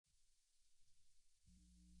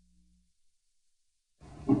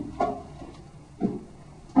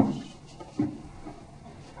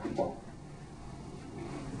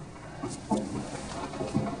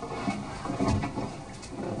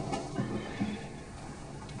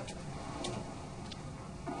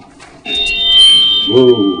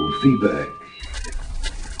Whoa, feedback.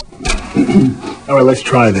 All right, let's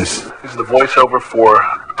try this. This is the voiceover for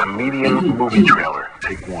a Medium movie trailer.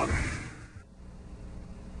 Take one.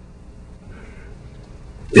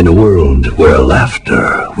 In a world where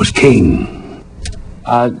laughter was king.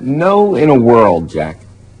 No in a world, Jack.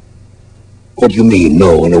 What do you mean,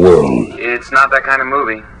 no, in a world? It's not that kind of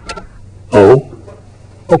movie. Oh?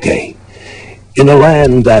 Okay. In a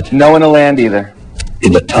land that... No in a land either.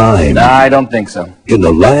 In a time... I don't think so. In a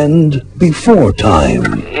land before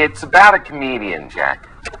time. It's about a comedian, Jack.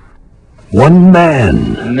 One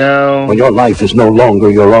man. No. When your life is no longer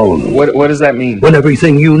your own. What does that mean? When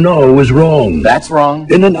everything you know is wrong. That's wrong.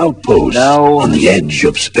 In an outpost. No. On the edge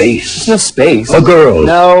of space. There's no space. A girl.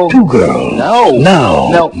 No. Two girls. No. Now.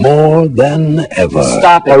 No. More than ever.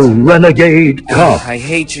 Stop it. A renegade cop. I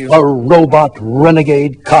hate you. A robot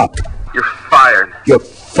renegade cop. You're fired. You're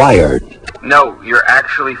fired. No, you're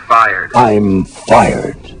actually fired. I'm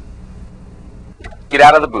fired. Get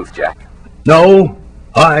out of the booth, Jack. No,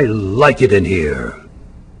 I like it in here.